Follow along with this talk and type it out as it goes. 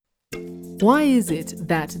Why is it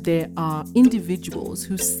that there are individuals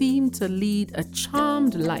who seem to lead a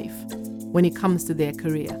charmed life when it comes to their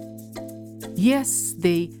career? Yes,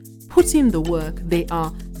 they put in the work, they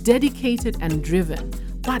are dedicated and driven,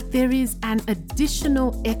 but there is an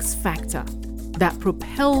additional X factor that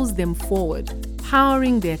propels them forward,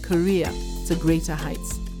 powering their career to greater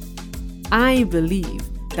heights. I believe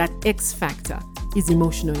that X factor is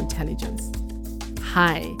emotional intelligence.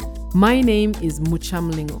 Hi, my name is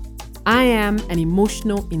Muchamlingo. I am an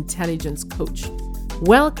emotional intelligence coach.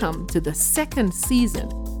 Welcome to the second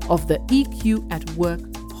season of the EQ at Work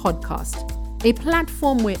podcast, a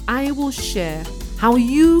platform where I will share how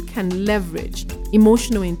you can leverage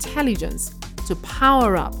emotional intelligence to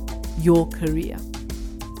power up your career.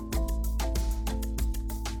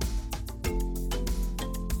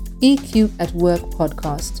 EQ at Work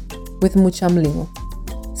podcast with Muchamlingo,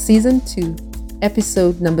 Season 2,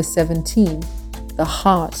 Episode number 17, The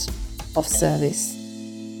Heart of Service.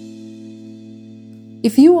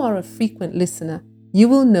 If you are a frequent listener, you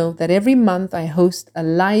will know that every month I host a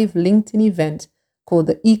live LinkedIn event called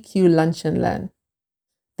the EQ Lunch and Learn.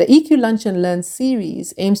 The EQ Lunch and Learn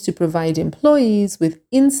series aims to provide employees with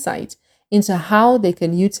insight into how they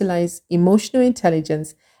can utilize emotional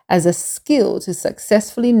intelligence as a skill to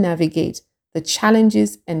successfully navigate the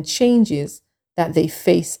challenges and changes that they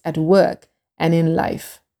face at work and in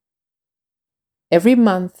life. Every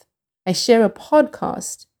month, I share a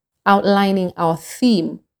podcast outlining our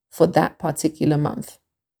theme for that particular month.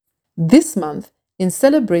 This month, in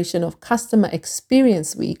celebration of Customer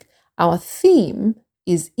Experience Week, our theme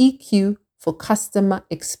is EQ for Customer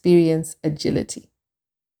Experience Agility.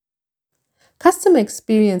 Customer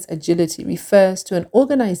experience agility refers to an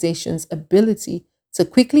organization's ability to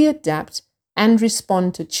quickly adapt and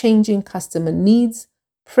respond to changing customer needs,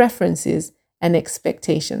 preferences, and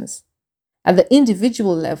expectations. At the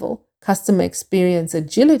individual level, customer experience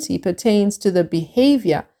agility pertains to the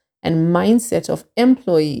behavior and mindset of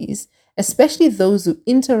employees, especially those who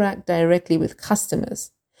interact directly with customers.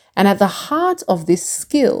 And at the heart of this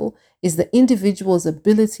skill is the individual's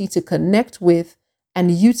ability to connect with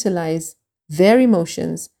and utilize their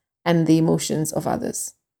emotions and the emotions of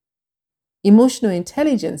others. Emotional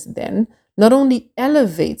intelligence, then, not only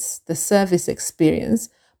elevates the service experience,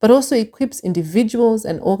 but also equips individuals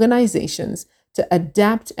and organizations to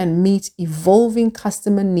adapt and meet evolving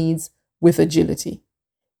customer needs with agility.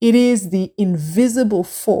 It is the invisible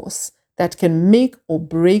force that can make or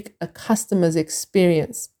break a customer's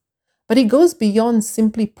experience. But it goes beyond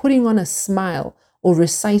simply putting on a smile or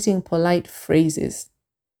reciting polite phrases.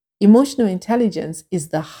 Emotional intelligence is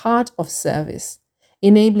the heart of service,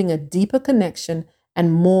 enabling a deeper connection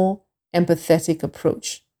and more empathetic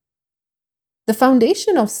approach. The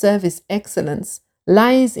foundation of service excellence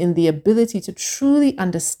lies in the ability to truly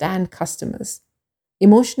understand customers.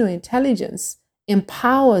 Emotional intelligence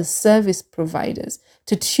empowers service providers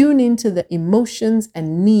to tune into the emotions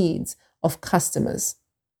and needs of customers.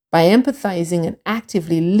 By empathizing and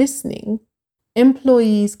actively listening,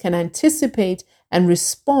 employees can anticipate and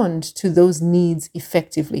respond to those needs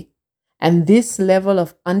effectively. And this level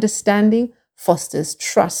of understanding fosters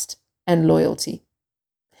trust and loyalty.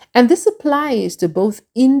 And this applies to both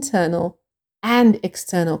internal and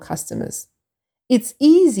external customers. It's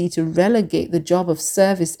easy to relegate the job of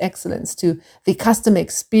service excellence to the customer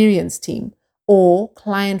experience team or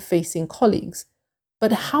client-facing colleagues.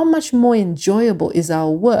 But how much more enjoyable is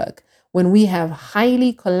our work when we have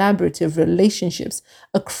highly collaborative relationships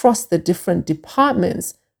across the different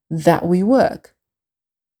departments that we work?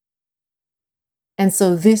 And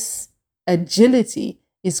so this agility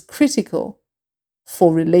is critical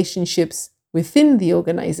for relationships within the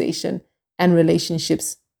organization and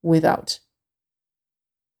relationships without.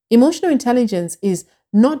 Emotional intelligence is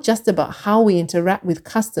not just about how we interact with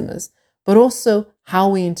customers, but also how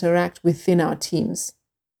we interact within our teams.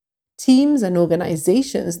 Teams and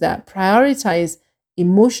organizations that prioritize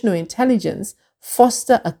emotional intelligence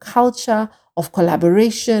foster a culture of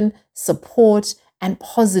collaboration, support, and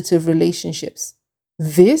positive relationships.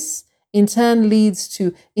 This, in turn, leads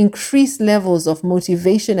to increased levels of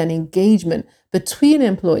motivation and engagement between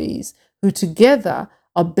employees who together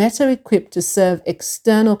are better equipped to serve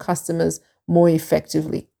external customers more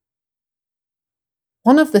effectively.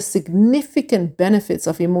 One of the significant benefits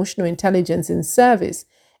of emotional intelligence in service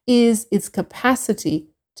is its capacity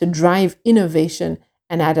to drive innovation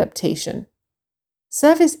and adaptation.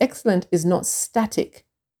 Service excellence is not static.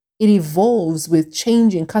 It evolves with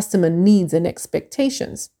changing customer needs and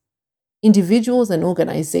expectations. Individuals and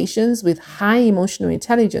organizations with high emotional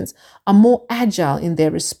intelligence are more agile in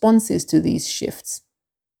their responses to these shifts.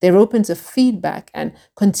 They're open to feedback and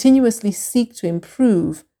continuously seek to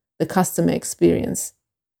improve the customer experience.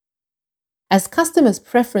 As customers'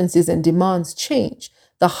 preferences and demands change,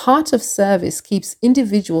 the heart of service keeps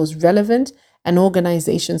individuals relevant and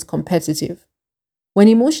organizations competitive. When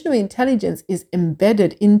emotional intelligence is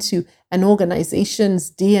embedded into an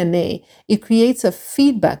organization's DNA, it creates a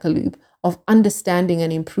feedback loop of understanding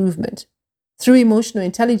and improvement. Through emotional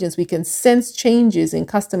intelligence, we can sense changes in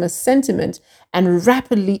customer sentiment and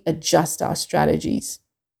rapidly adjust our strategies.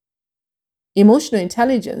 Emotional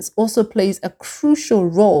intelligence also plays a crucial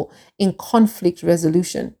role in conflict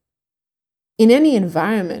resolution. In any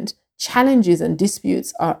environment, challenges and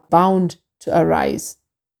disputes are bound to arise.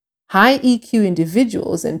 High EQ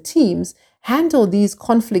individuals and teams handle these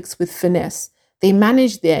conflicts with finesse. They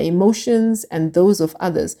manage their emotions and those of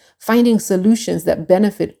others, finding solutions that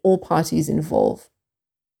benefit all parties involved.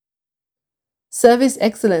 Service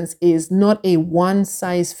excellence is not a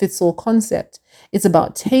one-size-fits-all concept. It's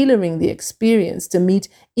about tailoring the experience to meet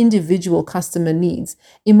individual customer needs.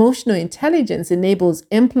 Emotional intelligence enables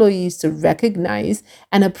employees to recognize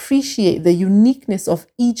and appreciate the uniqueness of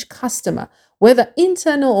each customer, whether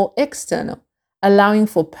internal or external, allowing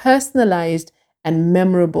for personalized and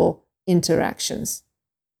memorable interactions.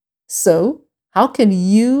 So, how can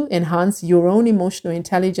you enhance your own emotional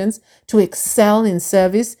intelligence to excel in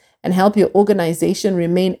service and help your organization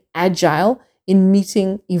remain agile in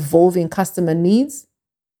meeting evolving customer needs?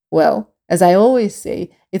 Well, as I always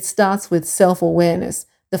say, it starts with self-awareness,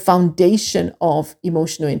 the foundation of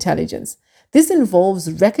emotional intelligence. This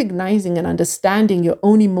involves recognizing and understanding your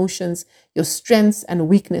own emotions, your strengths and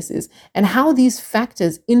weaknesses, and how these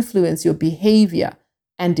factors influence your behavior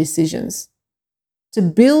and decisions. To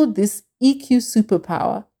build this EQ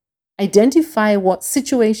superpower, identify what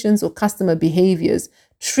situations or customer behaviors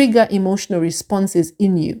trigger emotional responses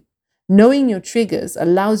in you. Knowing your triggers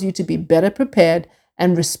allows you to be better prepared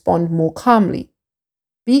and respond more calmly.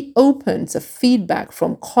 Be open to feedback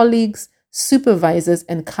from colleagues, supervisors,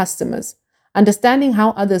 and customers. Understanding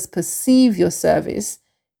how others perceive your service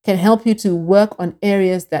can help you to work on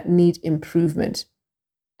areas that need improvement.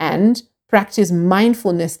 And practice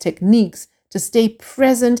mindfulness techniques to stay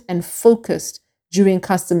present and focused during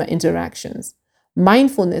customer interactions.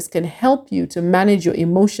 Mindfulness can help you to manage your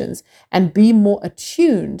emotions and be more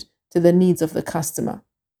attuned to the needs of the customer.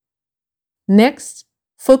 Next,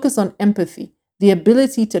 focus on empathy, the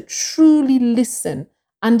ability to truly listen,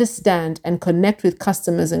 understand, and connect with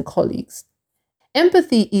customers and colleagues.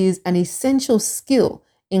 Empathy is an essential skill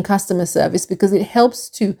in customer service because it helps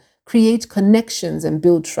to create connections and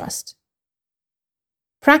build trust.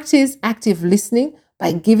 Practice active listening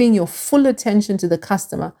by giving your full attention to the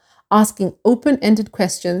customer, asking open-ended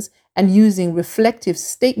questions, and using reflective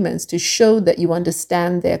statements to show that you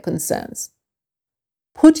understand their concerns.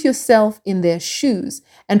 Put yourself in their shoes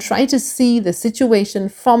and try to see the situation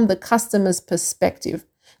from the customer's perspective.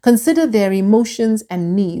 Consider their emotions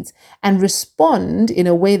and needs and respond in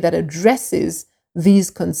a way that addresses these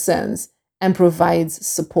concerns and provides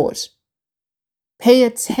support. Pay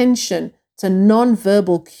attention to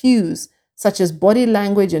nonverbal cues such as body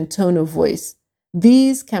language and tone of voice.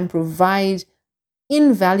 These can provide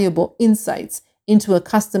invaluable insights into a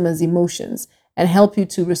customer's emotions and help you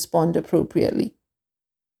to respond appropriately.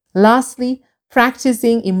 Lastly,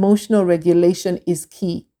 practicing emotional regulation is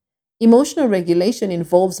key. Emotional regulation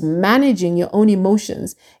involves managing your own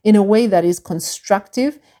emotions in a way that is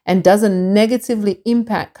constructive and doesn't negatively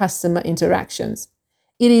impact customer interactions.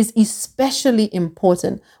 It is especially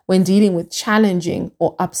important when dealing with challenging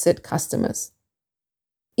or upset customers.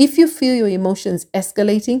 If you feel your emotions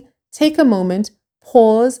escalating, take a moment,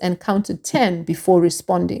 pause, and count to 10 before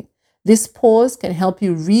responding. This pause can help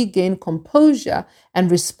you regain composure and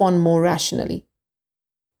respond more rationally.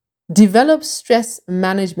 Develop stress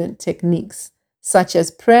management techniques such as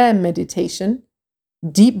prayer and meditation,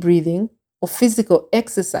 deep breathing, or physical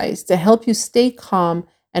exercise to help you stay calm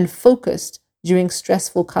and focused during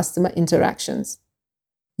stressful customer interactions.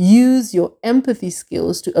 Use your empathy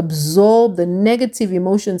skills to absorb the negative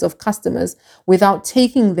emotions of customers without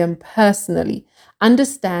taking them personally.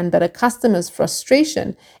 Understand that a customer's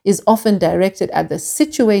frustration is often directed at the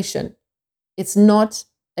situation. It's not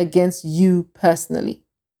against you personally.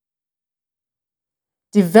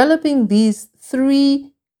 Developing these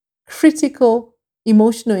 3 critical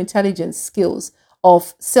emotional intelligence skills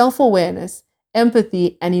of self-awareness,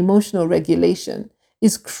 empathy, and emotional regulation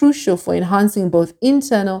is crucial for enhancing both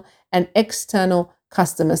internal and external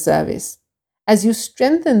customer service. As you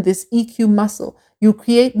strengthen this EQ muscle, you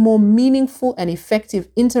create more meaningful and effective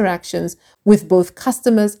interactions with both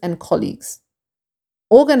customers and colleagues.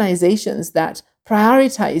 Organizations that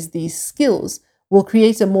prioritize these skills will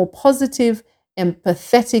create a more positive,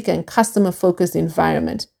 empathetic, and customer-focused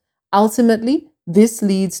environment. Ultimately, this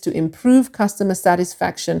leads to improved customer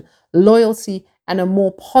satisfaction, loyalty, and a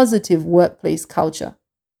more positive workplace culture.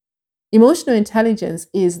 Emotional intelligence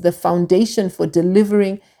is the foundation for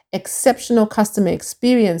delivering exceptional customer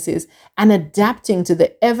experiences and adapting to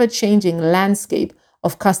the ever-changing landscape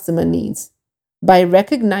of customer needs. By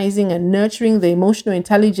recognizing and nurturing the emotional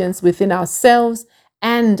intelligence within ourselves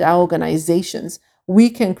and our organizations, we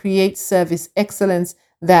can create service excellence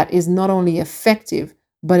that is not only effective,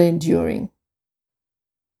 but enduring.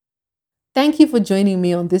 Thank you for joining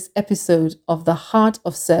me on this episode of The Heart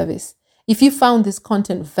of Service. If you found this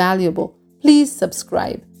content valuable, please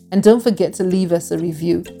subscribe and don't forget to leave us a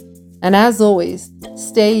review. And as always,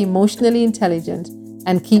 stay emotionally intelligent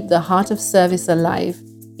and keep the heart of service alive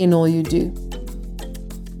in all you do.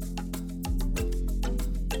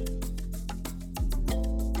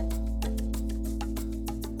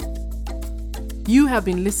 You have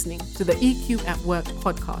been listening to the EQ at Work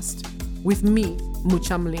podcast with me,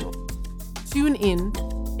 Muchamlingo. Tune in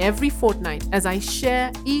every fortnight as I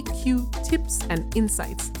share EQ tips and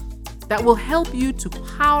insights that will help you to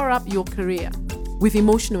power up your career with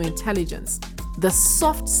emotional intelligence, the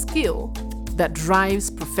soft skill that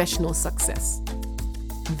drives professional success.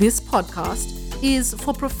 This podcast is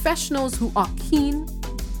for professionals who are keen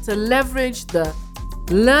to leverage the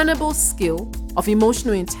learnable skill of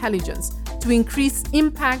emotional intelligence to increase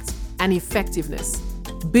impact and effectiveness,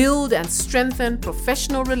 build and strengthen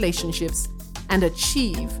professional relationships, and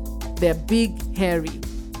achieve their big, hairy,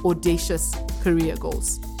 audacious career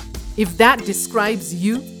goals. If that describes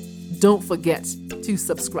you, don't forget to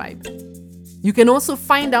subscribe. You can also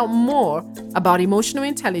find out more about emotional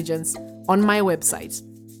intelligence on my website,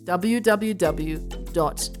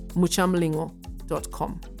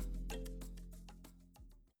 www.muchamlingo.com.